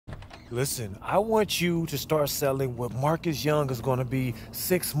Listen, I want you to start selling what Marcus Young is gonna be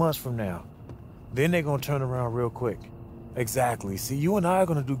 6 months from now. Then they're gonna turn around real quick. Exactly. See, you and I are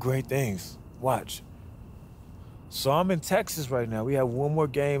gonna do great things. Watch. So I'm in Texas right now. We have one more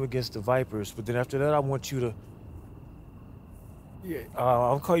game against the Vipers, but then after that, I want you to... Yeah,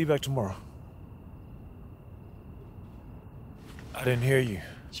 I'll call you back tomorrow. I didn't hear you.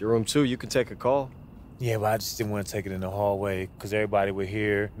 It's your room too, you can take a call. Yeah, but I just didn't want to take it in the hallway, because everybody would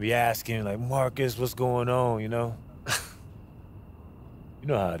hear, be asking, like, Marcus, what's going on, you know? You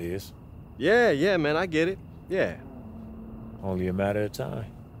know how it is. Yeah, man, I get it. Yeah. Only a matter of time.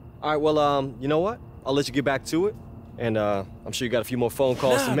 All right, well, you know what? I'll let you get back to it. And, I'm sure you got a few more phone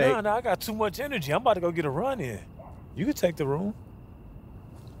calls to make. Nah, I got too much energy. I'm about to go get a run in. You can take the room.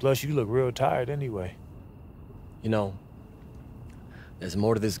 Plus, you look real tired anyway. You know, there's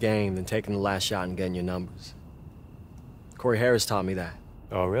more to this game than taking the last shot and getting your numbers. Corey Harris taught me that.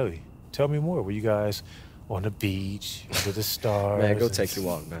 Oh, really? Tell me more. Were you guys on the beach, under the stars? Man, go take your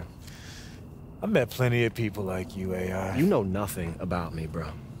walk, man. I met plenty of people like you, AI. You know nothing about me, bro.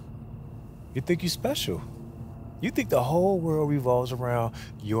 You think you're special. You think the whole world revolves around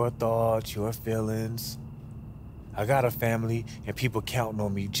your thoughts, your feelings. I got a family, and people counting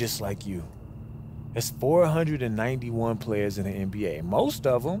on me just like you. There's 491 players in the NBA. Most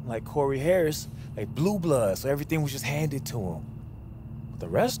of them, like Corey Harris, like blue blood, so everything was just handed to him. The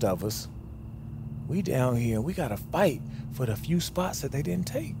rest of us, we down here, we gotta fight for the few spots that they didn't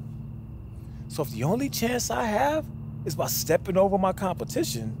take. So if the only chance I have is by stepping over my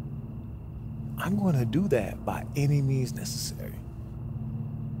competition, I'm gonna do that by any means necessary.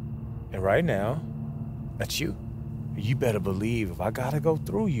 And right now, that's you. You better believe if I gotta go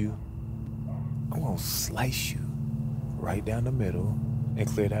through you, I'm gonna slice you right down the middle and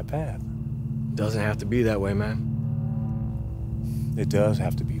clear that path. Doesn't have to be that way, man. It does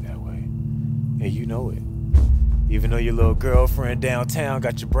have to be that way. And you know it. Even though your little girlfriend downtown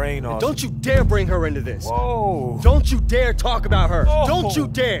got your brain on. Don't you dare bring her into this. Whoa. Don't you dare talk about her. Whoa. Don't you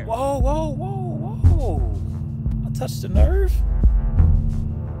dare. Whoa. I touched the nerve.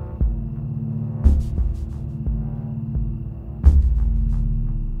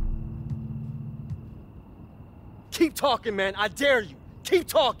 Keep talking, man. I dare you. Keep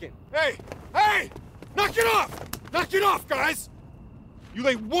talking. Hey! Knock it off! Knock it off, guys! You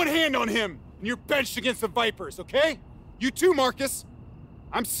lay one hand on him, and you're benched against the Vipers, okay? You too, Marcus.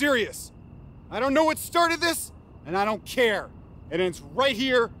 I'm serious. I don't know what started this, and I don't care. It ends right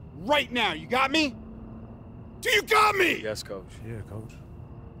here, right now. You got me? Do you got me? Yes, Coach. Yeah, Coach.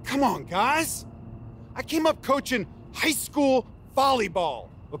 Come on, guys. I came up coaching high school volleyball,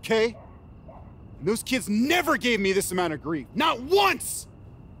 okay? And those kids never gave me this amount of grief. Not once!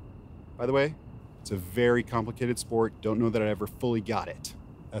 By the way, it's a very complicated sport. Don't know that I ever fully got it.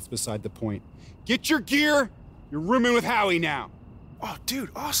 That's beside the point. Get your gear. You're rooming with Howie now. Oh, dude,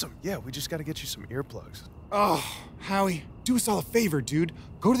 awesome. Yeah, we just gotta get you some earplugs. Oh, Howie, do us all a favor, dude.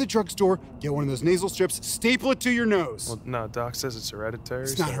 Go to the drugstore, get one of those nasal strips, staple it to your nose. Well, no, Doc says it's hereditary.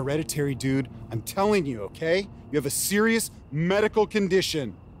 It's not hereditary, dude. I'm telling you, okay? You have a serious medical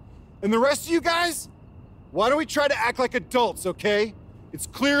condition. And the rest of you guys, why don't we try to act like adults, okay? It's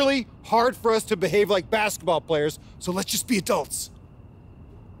clearly hard for us to behave like basketball players, so let's just be adults.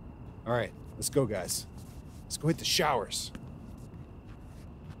 All right, let's go, guys. Let's go hit the showers.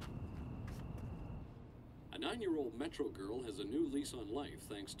 A 9-year-old Metro girl has a new lease on life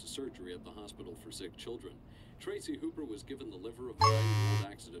thanks to surgery at the hospital for sick children. Tracy Hooper was given the liver of a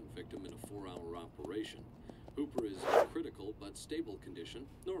 9-year-old accident victim in a 4-hour operation. Hooper is in critical but stable condition,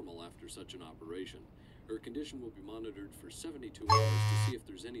 normal after such an operation. Her condition will be monitored for 72 hours to see if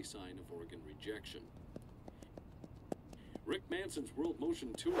there's any sign of organ rejection. Rick Manson's World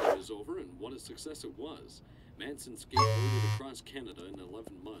Motion Tour is over, and what a success it was. Manson skateboarded across Canada in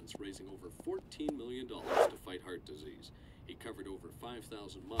 11 months, raising over $14 million to fight heart disease. He covered over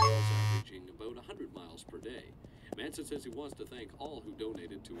 5,000 miles, averaging about 100 miles per day. Manson says he wants to thank all who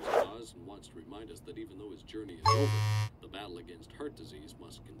donated to his cause and wants to remind us that even though his journey is over, the battle against heart disease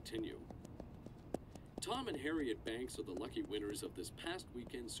must continue. Tom and Harriet Banks are the lucky winners of this past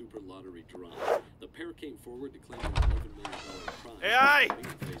weekend Super Lottery draw. The pair came forward to claim an $11 million prize. Hey! To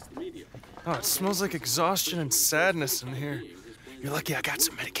face the media. Oh, it smells like exhaustion and sadness in here. You're lucky I got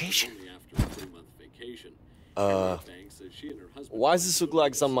some medication. Why does this look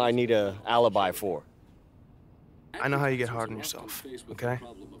like something I need an alibi for? I know how you get hard on yourself, okay?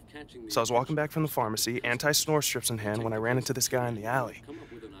 So I was walking back from the pharmacy, anti-snore strips in hand, when I ran into this guy in the alley.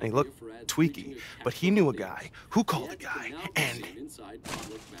 And he looked tweaky, but he knew a guy who called a guy, and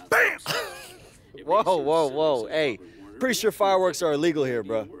BAM! Whoa. Hey, pretty sure fireworks are illegal here,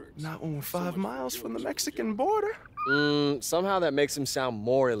 bro. Not when we're 5 miles from the Mexican border. Somehow that makes him sound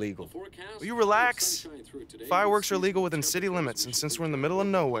more illegal. Will you relax? Fireworks are legal within city limits, and since we're in the middle of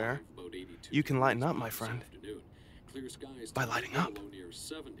nowhere, you can lighten up, my friend. By lighting up.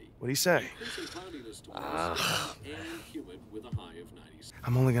 What do you say?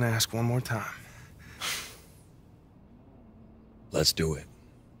 I'm only gonna ask one more time. Let's do it.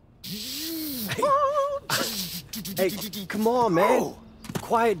 Hey, come on, man.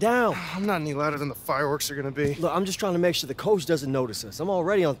 Quiet down. I'm not any louder than the fireworks are gonna be. Look, I'm just trying to make sure the coach doesn't notice us. I'm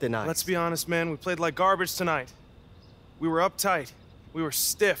already on thin ice. Let's be honest, man. We played like garbage tonight. We were uptight. We were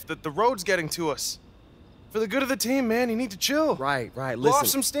stiff. The road's getting to us. For the good of the team, man, you need to chill. Right. Blow Listen, off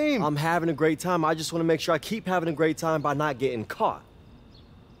some steam. I'm having a great time. I just want to make sure I keep having a great time by not getting caught.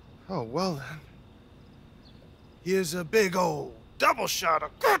 Oh, well then. Here's a big old double shot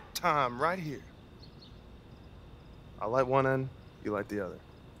of good time right here. I'll light one end, you light the other.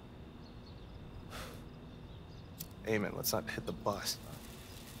 Amen. Let's not hit the bus.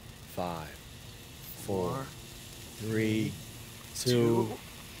 5, 4, 3, 2,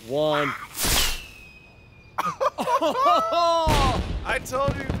 1. I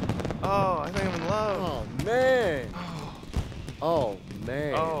told you. Oh, I think I'm in love. Oh, man. Oh,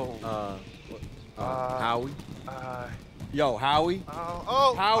 man. Oh. Howie? Yo, Howie?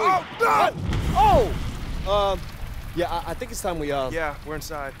 Oh. Howie. Yeah, I think it's time we, Yeah, we're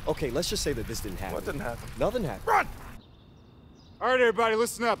inside. Okay, let's just say that this didn't happen. What didn't happen? Nothing happened. Run! All right, everybody,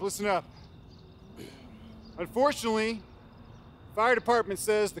 listen up, listen up. Unfortunately, the fire department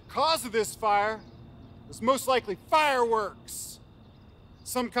says the cause of this fire was most likely fireworks.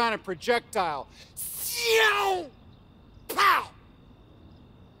 Some kind of projectile. Pow!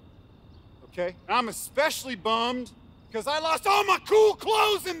 Okay, and I'm especially bummed because I lost all my cool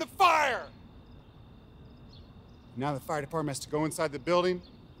clothes in the fire. Now the fire department has to go inside the building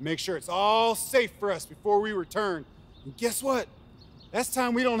and make sure it's all safe for us before we return. And guess what? That's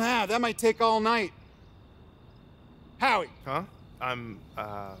time we don't have. That might take all night. Howie. Huh?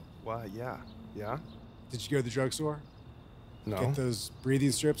 Well, yeah. Yeah? Did you go to the drugstore? No. Get those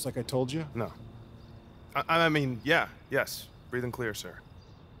breathing strips like I told you? No. I mean, yeah, yes. Breathing clear, sir.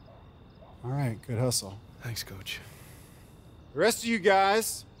 All right, good hustle. Thanks, Coach. The rest of you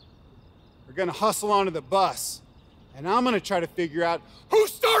guys are gonna hustle onto the bus, and I'm gonna try to figure out who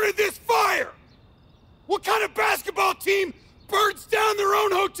started this fire! What kind of basketball team burns down their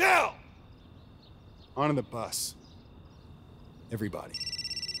own hotel? Onto the bus. Everybody.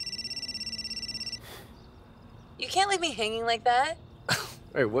 You can't leave me hanging like that.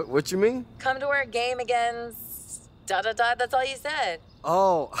 Wait, what you mean? Come to our game against... da-da-da, that's all you said.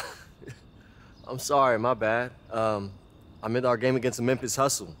 Oh, I'm sorry, my bad. I meant our game against the Memphis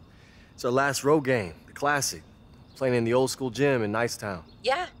Hustle. It's our last road game, the classic. Playing in the old school gym in Nicetown.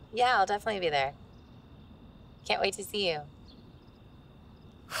 Yeah, I'll definitely be there. Can't wait to see you.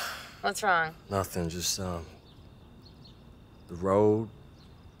 What's wrong? Nothing, just, the road,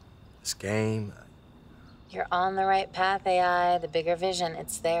 this game. You're on the right path, AI. The bigger vision,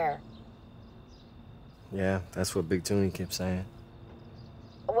 it's there. Yeah, that's what Big Toonie kept saying.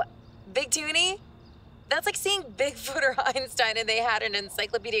 What? Big Toonie? That's like seeing Bigfoot or Einstein and they had an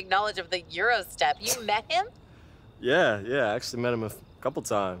encyclopedic knowledge of the Eurostep. You met him? Yeah, I actually met him a couple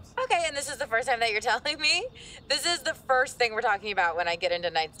times. Okay, and this is the first time that you're telling me? This is the first thing we're talking about when I get into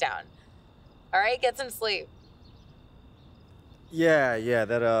Nicetown. All right, get some sleep. Yeah,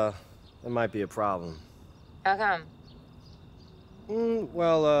 that might be a problem. How come?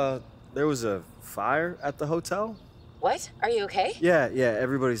 Well, there was a fire at the hotel. What? Are you okay? Yeah,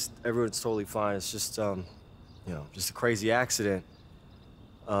 everyone's totally fine. It's just, just a crazy accident.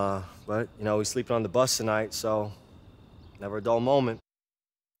 But, we sleeping on the bus tonight, so never a dull moment.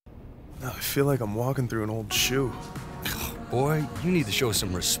 I feel like I'm walking through an old shoe. Boy, you need to show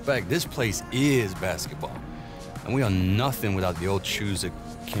some respect. This place is basketball. And we are nothing without the old shoes that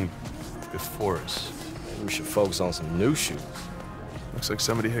came before us. Maybe we should focus on some new shoes. Looks like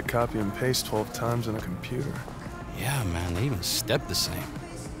somebody hit copy and paste 12 times on a computer. Yeah, man, they even step the same.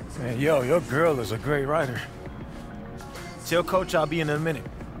 Man, yo, your girl is a great writer. Tell Coach I'll be in a minute.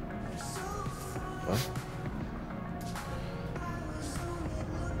 What?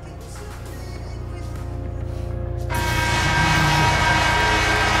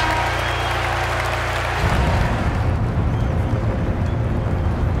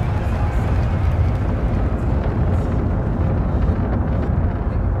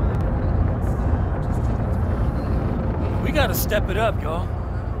 We gotta step it up, y'all.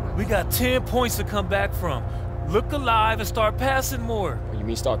 We got 10 points to come back from. Look alive and start passing more. You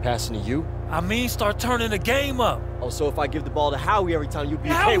mean start passing to you? I mean, start turning the game up. Oh, so if I give the ball to Howie every time, you'd be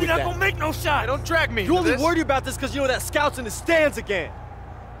okay Howie with not that? gonna make no shot. Hey, don't drag me You into only this. worried about this because you know that scout's in the stands again.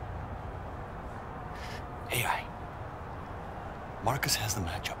 AI. Marcus has the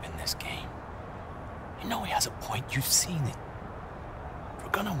matchup in this game. You know he has a point. You've seen it. If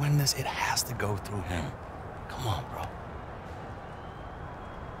we're gonna win this, it has to go through him. Come on, bro.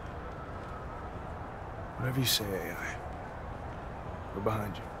 Whatever you say, AI. We're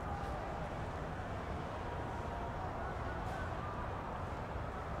behind you.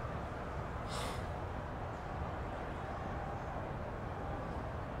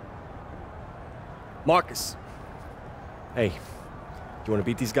 Marcus. Hey, you want to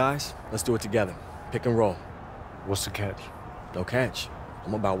beat these guys? Let's do it together. Pick and roll. What's the catch? No catch.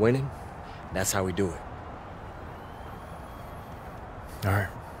 I'm about winning. That's how we do it. All right.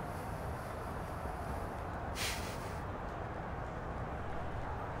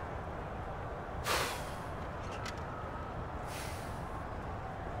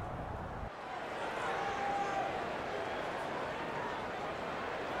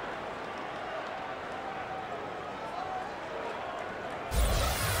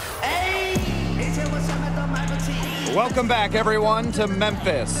 Welcome back, everyone, to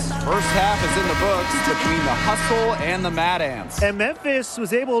Memphis. First half is in the books between the Hustle and the Mad Ants. And Memphis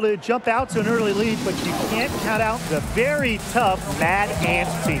was able to jump out to an early lead, but you can't count out the very tough Mad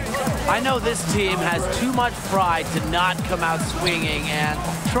Ants team. I know this team has too much pride to not come out swinging and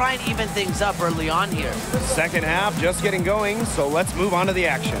try and even things up early on here. Second half just getting going, so let's move on to the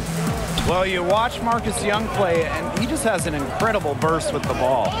action. Well, you watch Marcus Young play, and he just has an incredible burst with the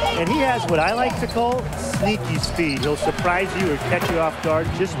ball. And he has what I like to call sneaky speed. He'll surprise you or catch you off guard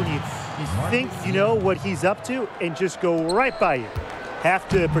just when you think you know what he's up to and just go right by you. Have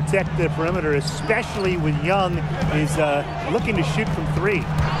to protect the perimeter, especially when Young is looking to shoot from three.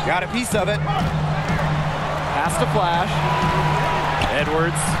 Got a piece of it. Pass to Flash.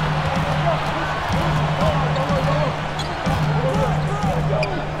 Edwards.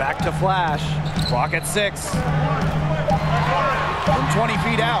 Back to Flash. Clock at 6. From 20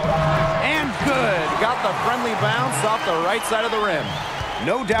 feet out. And good. Got the friendly bounce off the right side of the rim.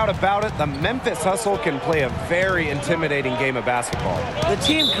 No doubt about it, the Memphis Hustle can play a very intimidating game of basketball. The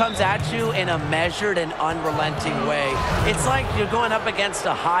team comes at you in a measured and unrelenting way. It's like you're going up against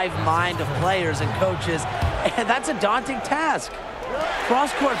a hive mind of players and coaches, and that's a daunting task.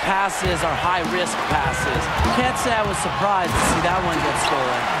 Cross-court passes are high-risk passes. Can't say I was surprised to see that one get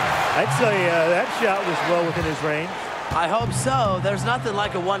stolen. I'd say that shot was well within his range. I hope so. There's nothing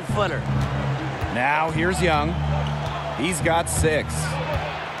like a one-footer. Now here's Young. He's got 6.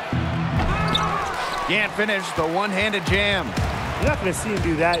 Can't finish the one-handed jam. You're not going to see him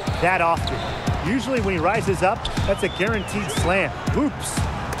do that often. Usually when he rises up, that's a guaranteed slam. Oops.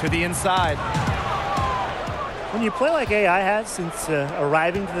 To the inside. When you play like AI has since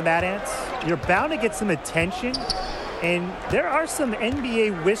arriving to the Mad Ants, you're bound to get some attention. And there are some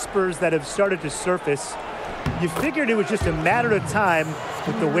NBA whispers that have started to surface. You figured it was just a matter of time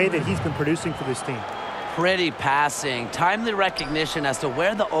with the way that he's been producing for this team. Pretty passing, timely recognition as to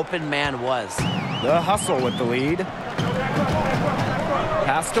where the open man was. The Hustle with the lead.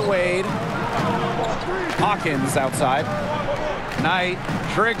 Pass to Wade. Hawkins outside. Knight,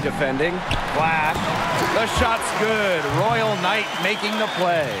 Trigg defending. Flash. The shot's good. Royal Knight making the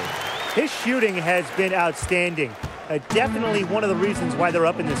play. His shooting has been outstanding. Definitely one of the reasons why they're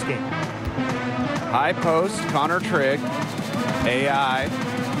up in this game. High post, Connor Trigg. AI.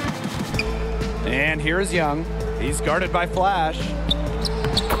 And here's Young. He's guarded by Flash.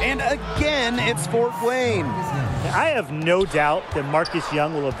 And again, it's Fort Wayne. I have no doubt that Marcus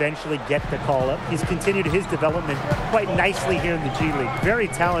Young will eventually get the call-up. He's continued his development quite nicely here in the G League. Very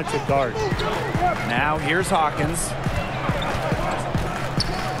talented guard. Now here's Hawkins.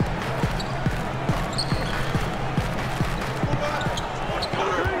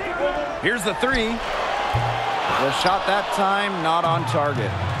 Here's the 3. The shot that time, not on target.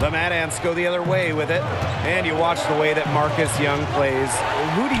 The Mad Ants go the other way with it. And you watch the way that Marcus Young plays.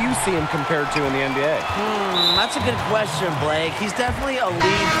 Who do you see him compared to in the NBA? That's a good question, Blake. He's definitely a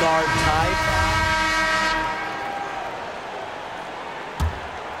lead guard type.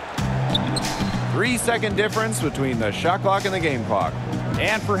 3-second difference between the shot clock and the game clock.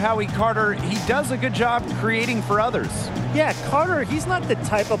 And for Howie Carter, he does a good job creating for others. Yeah, Carter, he's not the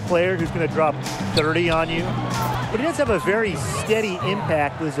type of player who's going to drop 30 on you, but he does have a very steady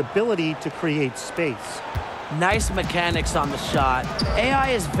impact with his ability to create space. Nice mechanics on the shot.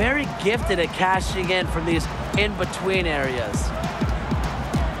 AI is very gifted at cashing in from these in-between areas.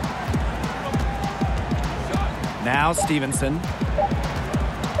 Now Stevenson.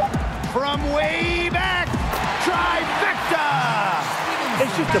 From way back. Trifecta!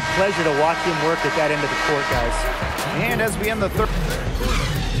 It's just a pleasure to watch him work at that end of the court, guys. And as we end the third... The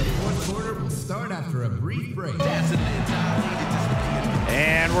fourth quarter will start after a brief break.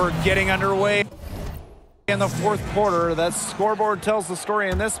 And we're getting underway in the fourth quarter. That scoreboard tells the story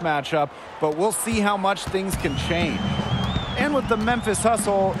in this matchup, but we'll see how much things can change. And with the Memphis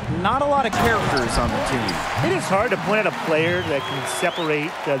Hustle, not a lot of characters on the team. It is hard to point out a player that can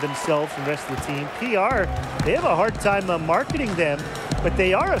separate themselves from the rest of the team. PR, they have a hard time marketing them, but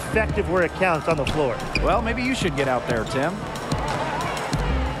they are effective where it counts on the floor. Well, maybe you should get out there, Tim.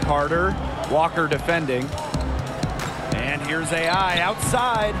 Carter, Walker defending. And here's AI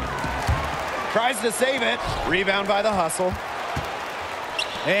outside. Tries to save it. Rebound by the Hustle.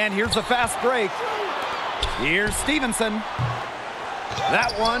 And here's a fast break. Here's Stevenson.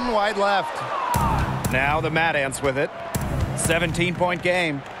 That one wide left. Now the Mad Ants with it. 17-point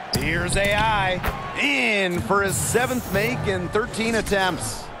game. Here's AI. In for his 7th make in 13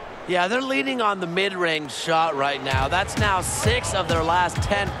 attempts. Yeah, they're leaning on the mid-range shot right now. That's now 6 of their last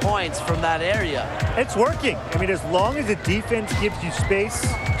 10 points from that area. It's working. I mean, as long as the defense gives you space,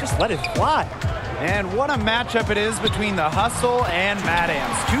 just let it fly. And what a matchup it is between the Hustle and Mad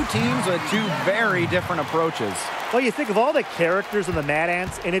Ants. Two teams with two very different approaches. Well, you think of all the characters in the Mad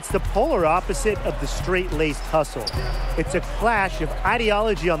Ants, and it's the polar opposite of the straight-laced Hustle. It's a clash of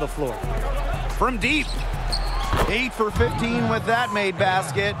ideology on the floor. From deep. 8 for 15 with that made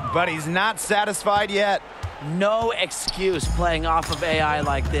basket, but he's not satisfied yet. No excuse playing off of AI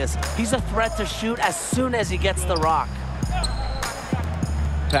like this. He's a threat to shoot as soon as he gets the rock.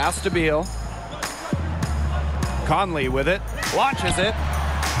 Pass to Beal. Conley with it, launches it.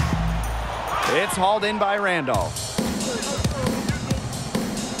 It's hauled in by Randolph.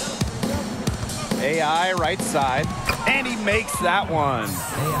 AI right side, and he makes that one.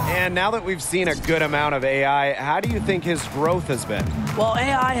 And now that we've seen a good amount of AI, how do you think his growth has been? Well,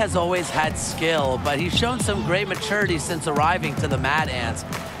 AI has always had skill, but he's shown some great maturity since arriving to the Mad Ants.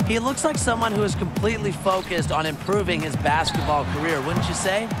 He looks like someone who is completely focused on improving his basketball career, wouldn't you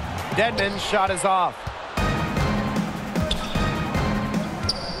say? Deadman's shot is off.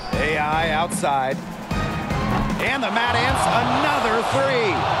 AI outside. And the Mad Ants, another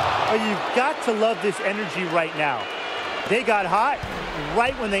 3. Oh, you've got to love this energy right now. They got hot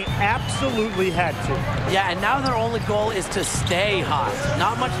right when they absolutely had to. Yeah, and now their only goal is to stay hot.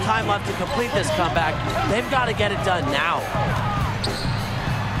 Not much time left to complete this comeback. They've got to get it done now.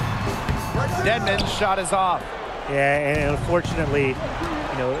 Deadman's shot is off. Yeah, and unfortunately,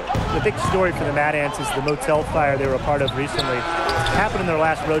 you know, the big story for the Mad Ants is the motel fire they were a part of recently. It happened in their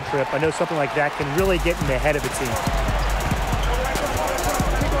last road trip. I know something like that can really get in the head of a team.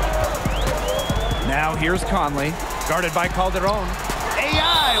 Now here's Conley, guarded by Calderon.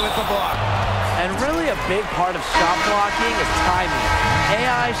 AI with the block. And really a big part of shot blocking is timing.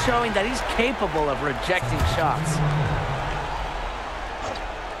 AI showing that he's capable of rejecting shots.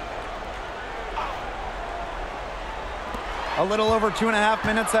 A little over 2.5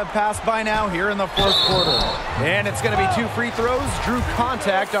 minutes have passed by now here in the fourth quarter. And it's going to be 2 free throws. Drew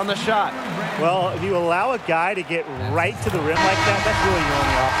contact on the shot. Well, if you allow a guy to get right to the rim like that, that's really your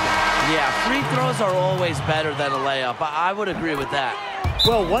only option. Yeah, free throws are always better than a layup. I would agree with that.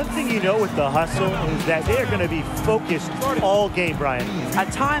 Well, one thing you know with the Hustle is that they are going to be focused all game, Brian.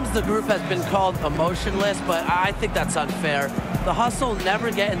 At times, the group has been called emotionless, but I think that's unfair. The Hustle never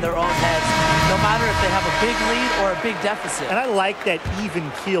get in their own heads, no matter if they have a big lead or a big deficit. And I like that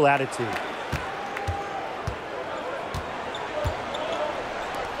even keel attitude.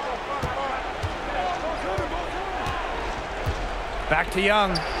 Back to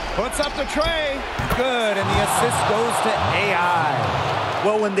Young. Puts up the tray. Good, and the assist goes to AI.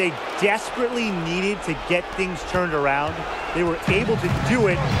 Well, when they desperately needed to get things turned around, they were able to do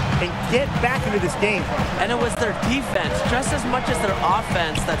it and get back into this game. And it was their defense, just as much as their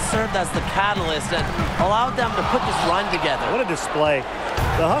offense, that served as the catalyst and allowed them to put this run together. What a display.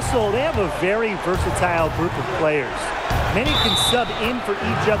 The Hustle, they have a very versatile group of players. Many can sub in for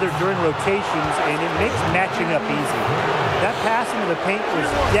each other during rotations, and it makes matching up easy. That pass into the paint was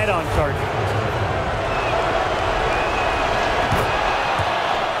dead on target.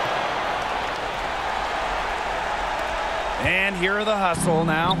 And here are the Hustle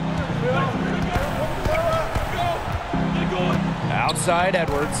now. Outside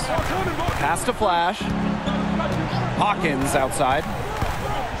Edwards. Pass to Flash. Hawkins outside.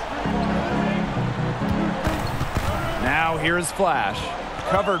 Now here's Flash.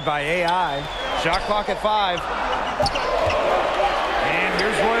 Covered by AI. Shot clock at 5. And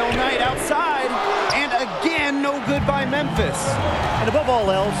here's Royal Knight outside. And again, no no good by Memphis. And above all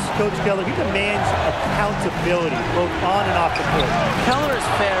else, Coach Keller, he demands accountability, both on and off the court. Keller is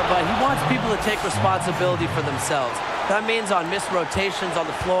fair, but he wants people to take responsibility for themselves. That means on missed rotations on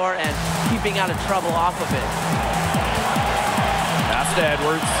the floor and keeping out of trouble off of it. Pass to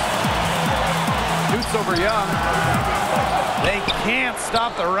Edwards. Shoots over Young. They can't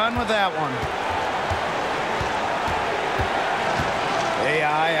stop the run with that one.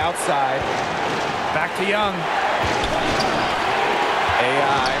 AI outside. Back to Young.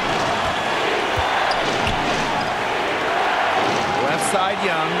 AI. Left side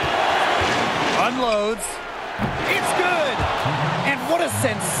Young. Unloads. It's good! And what a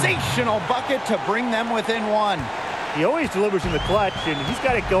sensational bucket to bring them within one. He always delivers in the clutch, and he's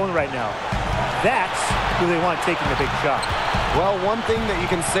got it going right now. That's who they want taking the big shot. Well, one thing that you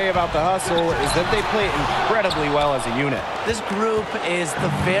can say about the Hustle is that they play incredibly well as a unit. This group is the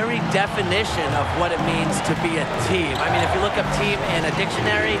very definition of what it means to be a team. I mean, if you look up team in a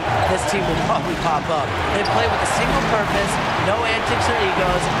dictionary, this team will probably pop up. They play with a single purpose, no antics or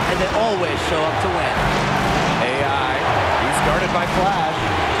egos, and they always show up to win. AI, he's guarded by Flash.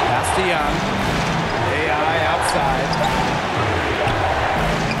 Pass to Young. AI outside.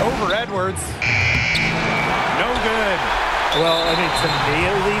 Over Edwards. No good. Well, I mean, to me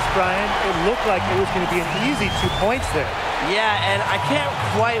at least, Brian, it looked like it was going to be an easy 2 points there. Yeah, and I can't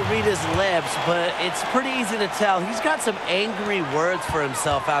quite read his lips, but it's pretty easy to tell. He's got some angry words for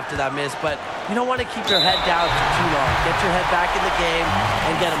himself after that miss, but you don't want to keep your head down for too long. Get your head back in the game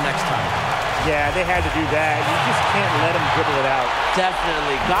and get him next time. Yeah, they had to do that. You just can't let him dribble it out.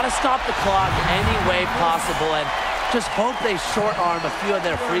 Definitely. Got to stop the clock any way possible and just hope they short arm a few of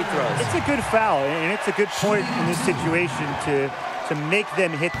their free throws. It's a good foul, and it's a good point in this situation to make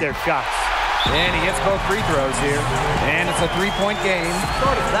them hit their shots. And he hits both free throws here. And it's a three-point game.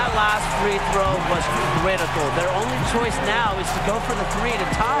 That last free throw was critical. Their only choice now is to go for the three to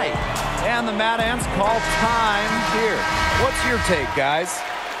tie. And the Mad Ants call time here. What's your take, guys?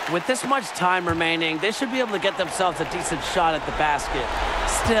 With this much time remaining, they should be able to get themselves a decent shot at the basket.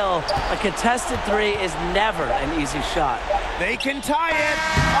 Still, a contested three is never an easy shot. They can tie it.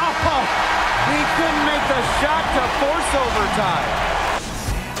 Oh, he couldn't make the shot to force overtime.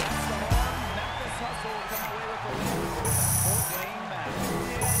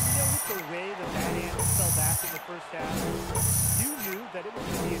 The way the Mad Ants fell back in the first half, you knew that it was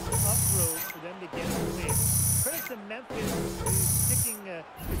going to be a tough road for them to get the win. Credit to Memphis who's sticking to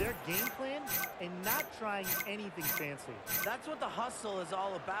their game plan and not trying anything fancy. That's what the hustle is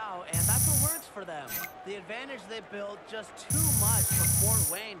all about, and that's what works for them. The advantage they built, just too much for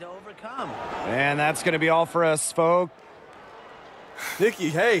Fort Wayne to overcome. And that's going to be all for us, folks. Nikki,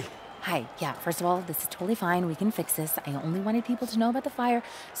 hey. Hi, yeah, first of all, this is totally fine. We can fix this. I only wanted people to know about the fire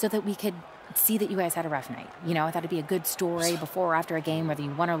so that we could see that you guys had a rough night. You know, I thought it'd be a good story before or after a game, whether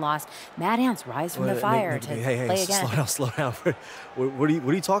you won or lost. Mad Ants rise from the fire to play again. Slow down. What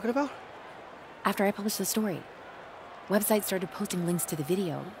are you talking about? After I published the story, websites started posting links to the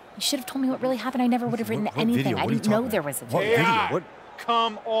video. You should have told me what really happened. I never would have written anything. Video? I didn't know there was a video. What video? What?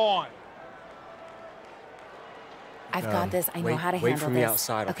 Come on. I've got this. I know how to handle this. Wait for me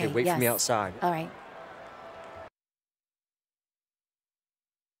outside, okay? Wait for me outside. All right.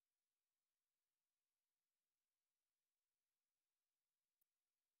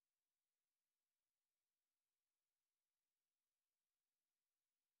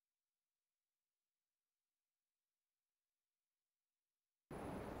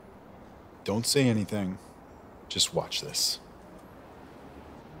 Don't say anything. Just watch this.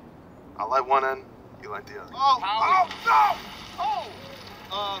 I light one end, you light the other.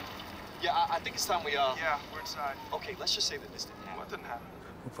 Yeah, I think it's time we, Yeah, we're inside. Okay, let's just say that this didn't happen. What didn't happen?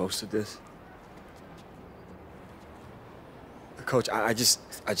 Who posted this? Coach, I just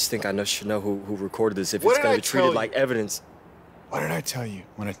think I should know who recorded this if it's going to be treated like evidence. What did I tell you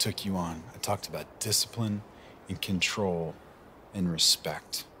when I took you on? I talked about discipline and control and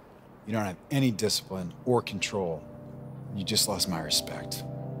respect. You don't have any discipline or control. You just lost my respect.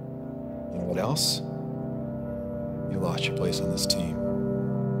 You know what else? You lost your place on this team.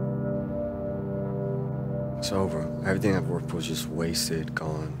 It's over. Everything I've worked for was just wasted,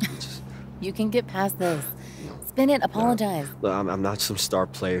 gone. You can get past this. Spin it, apologize. Look, I'm not some star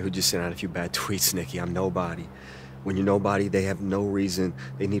player who just sent out a few bad tweets, Nikki. I'm nobody. When you're nobody, they have no reason.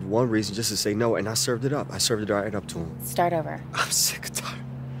 They need one reason just to say no, and I served it up. I served it right up to them. Start over. I'm sick of tired.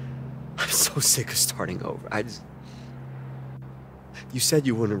 I'm so sick of starting over. You said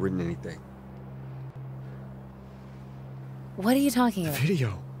you wouldn't have written anything. What are you talking about? The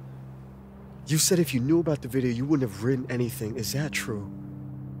video. You said if you knew about the video, you wouldn't have written anything. Is that true?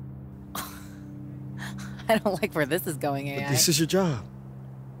 I don't like where this is going, AI. But this is your job.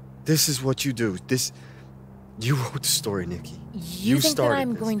 This is what you do. You wrote the story, Nikki. You think that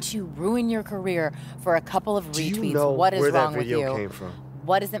I'm going to ruin your career for a couple of retweets? Do you know what is where wrong that video with you? came from?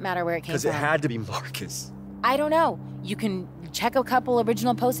 What does it matter where it came from? Because it had to be Marcus. I don't know. You can check a couple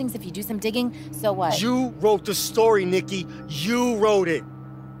original postings if you do some digging. So what? You wrote the story, Nikki. You wrote it.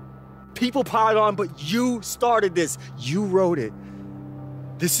 People piled on, but you started this. You wrote it.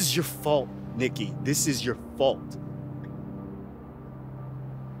 This is your fault, Nikki. This is your fault.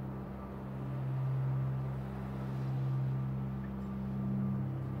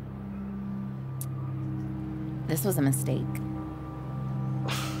 This was a mistake.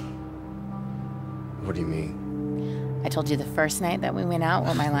 What do you mean? I told you the first night that we went out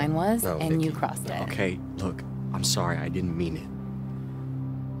what my line was, No, and Nikki. you crossed it. Okay, look, I'm sorry. I didn't mean it.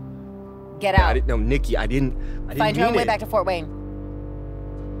 Get out. No, Nikki, I didn't Find your mean own way it. back to Fort Wayne.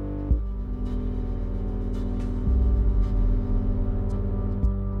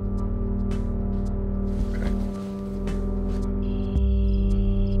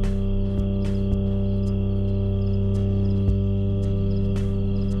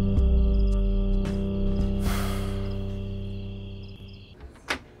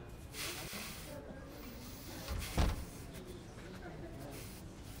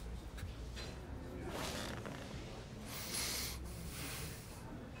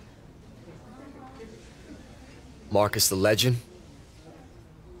 Marcus the Legend?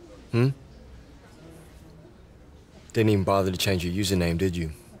 Didn't even bother to change your username, did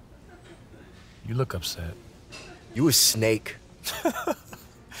you? You look upset. You a snake.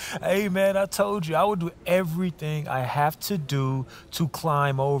 Hey, man, I told you I would do everything I have to do to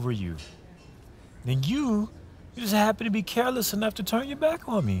climb over you. Then you just happen to be careless enough to turn your back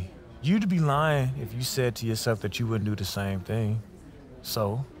on me. You'd be lying if you said to yourself that you wouldn't do the same thing.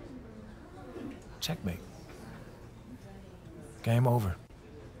 So, checkmate. Game over.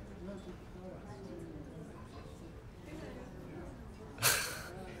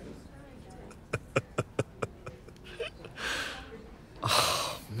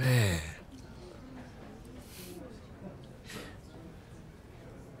 Oh, man.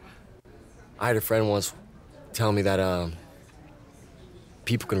 I had a friend once tell me that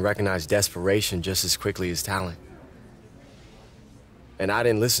people can recognize desperation just as quickly as talent. And I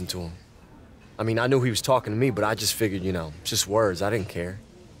didn't listen to him. I mean, I knew he was talking to me, but I just figured, just words. I didn't care.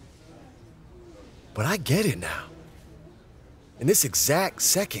 But I get it now. In this exact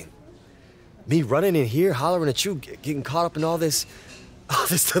second, me running in here, hollering at you, getting caught up in all this,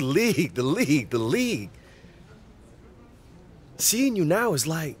 the league. Seeing you now is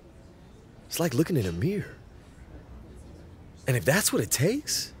like, it's like looking in a mirror. And if that's what it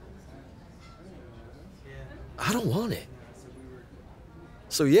takes, I don't want it.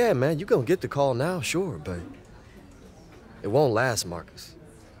 So yeah, man, you're gonna get the call now, sure, but it won't last, Marcus.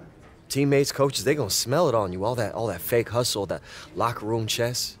 Teammates, coaches, they gonna smell it on you, all that fake hustle, that locker room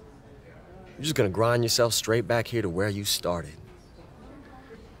chess. You're just gonna grind yourself straight back here to where you started.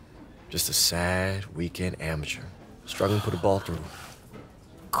 Just a sad weekend amateur, struggling to put a ball through.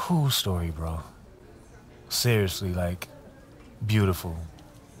 Cool story, bro. Seriously, like, beautiful,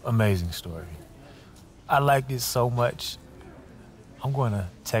 amazing story. I liked it so much. I'm going to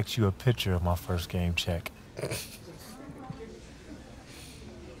text you a picture of my first game check.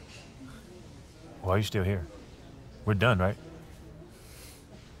 Why are you still here? We're done, right?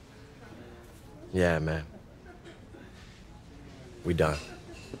 Yeah, man. We done.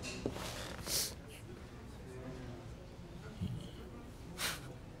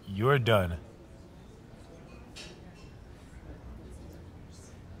 You're done.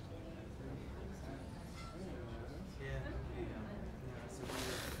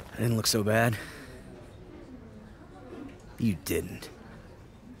 I didn't look so bad. You didn't.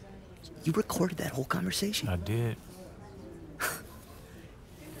 You recorded that whole conversation. I did.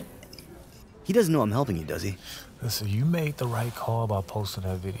 He doesn't know I'm helping you, does he? Listen, you made the right call by posting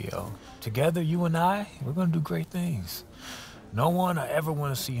that video. Together, you and I, we're gonna do great things. No one I ever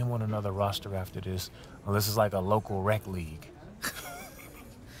want to see him on another roster after this, unless it's like a local rec league.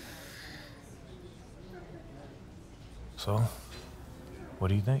 So, what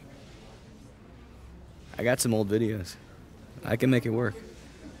do you think? I got some old videos. I can make it work.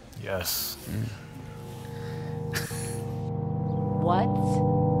 Yes. What's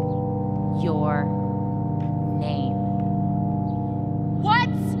your name?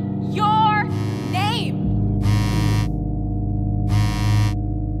 What's your name?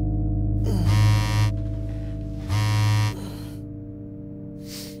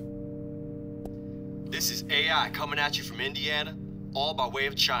 This is AI coming at you from Indiana, all by way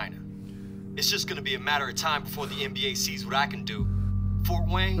of China. It's just gonna be a matter of time before the NBA sees what I can do. Fort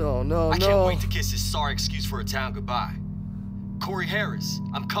Wayne, No, I can't wait to kiss his sorry excuse for a town goodbye. Corey Harris,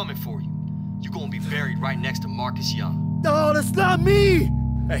 I'm coming for you. You're gonna be buried right next to Marcus Young. No, that's not me!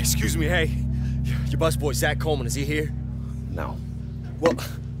 Hey, excuse me, hey. Your busboy Zach Coleman, is he here? No. Well,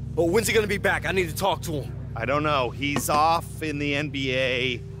 when's he gonna be back? I need to talk to him. I don't know. He's off in the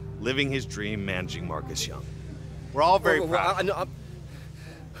NBA, living his dream, managing Marcus Young. We're all very proud. I know,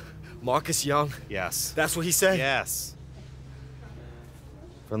 Marcus Young? Yes. That's what he said? Yes.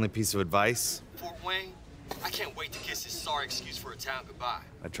 Friendly piece of advice? Fort Wayne, I can't wait to kiss his sorry excuse for a town goodbye.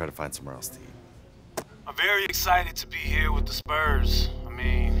 I'd try to find somewhere else to eat. I'm very excited to be here with the Spurs. I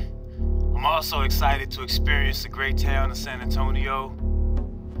mean, I'm also excited to experience the great town of San Antonio.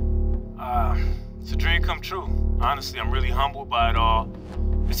 It's a dream come true. Honestly, I'm really humbled by it all.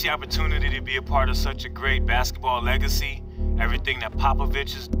 It's the opportunity to be a part of such a great basketball legacy. Everything that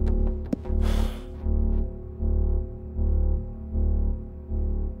Popovich is.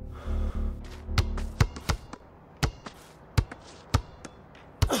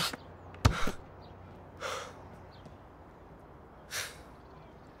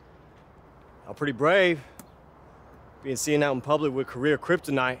 I'm pretty brave. Being seen out in public with career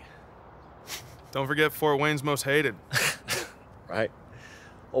kryptonite. Don't forget Fort Wayne's most hated. Right.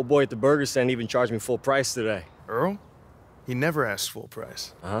 Old boy at the burger stand even charged me full price today. Earl? He never asked full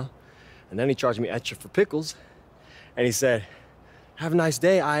price. Uh-huh. And then he charged me extra for pickles. And he said, "Have a nice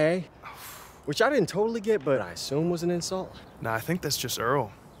day, IA." Which I didn't totally get, but I assume was an insult. Nah, I think that's just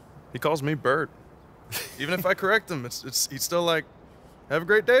Earl. He calls me Bert. Even if I correct him, he's still like, "Have a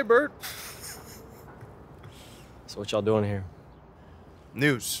great day, Bert." So what y'all doing here?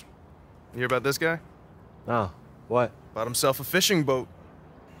 News. You hear about this guy? Oh, what? Bought himself a fishing boat.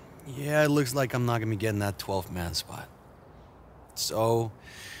 Yeah, it looks like I'm not gonna be getting that 12th man spot. So,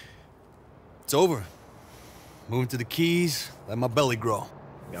 it's over. Moving to the Keys, let my belly grow.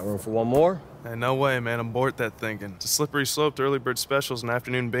 Got room for one more? Hey, no way, man. Abort that thinking. It's a slippery slope to early bird specials and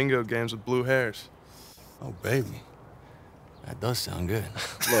afternoon bingo games with blue hairs. Oh, baby. That does sound good.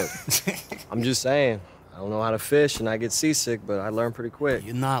 Look, I'm just saying. I don't know how to fish and I get seasick, but I learn pretty quick.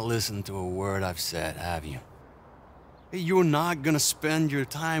 You're not listening to a word I've said, have you? Hey, you're not gonna spend your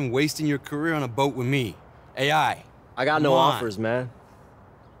time wasting your career on a boat with me. AI. I got no offers, man.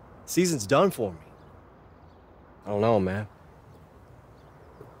 Season's done for me. I don't know, man.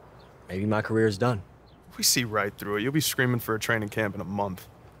 Maybe my career's done. We see right through it. You'll be screaming for a training camp in a month.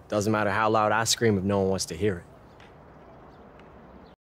 Doesn't matter how loud I scream if no one wants to hear it.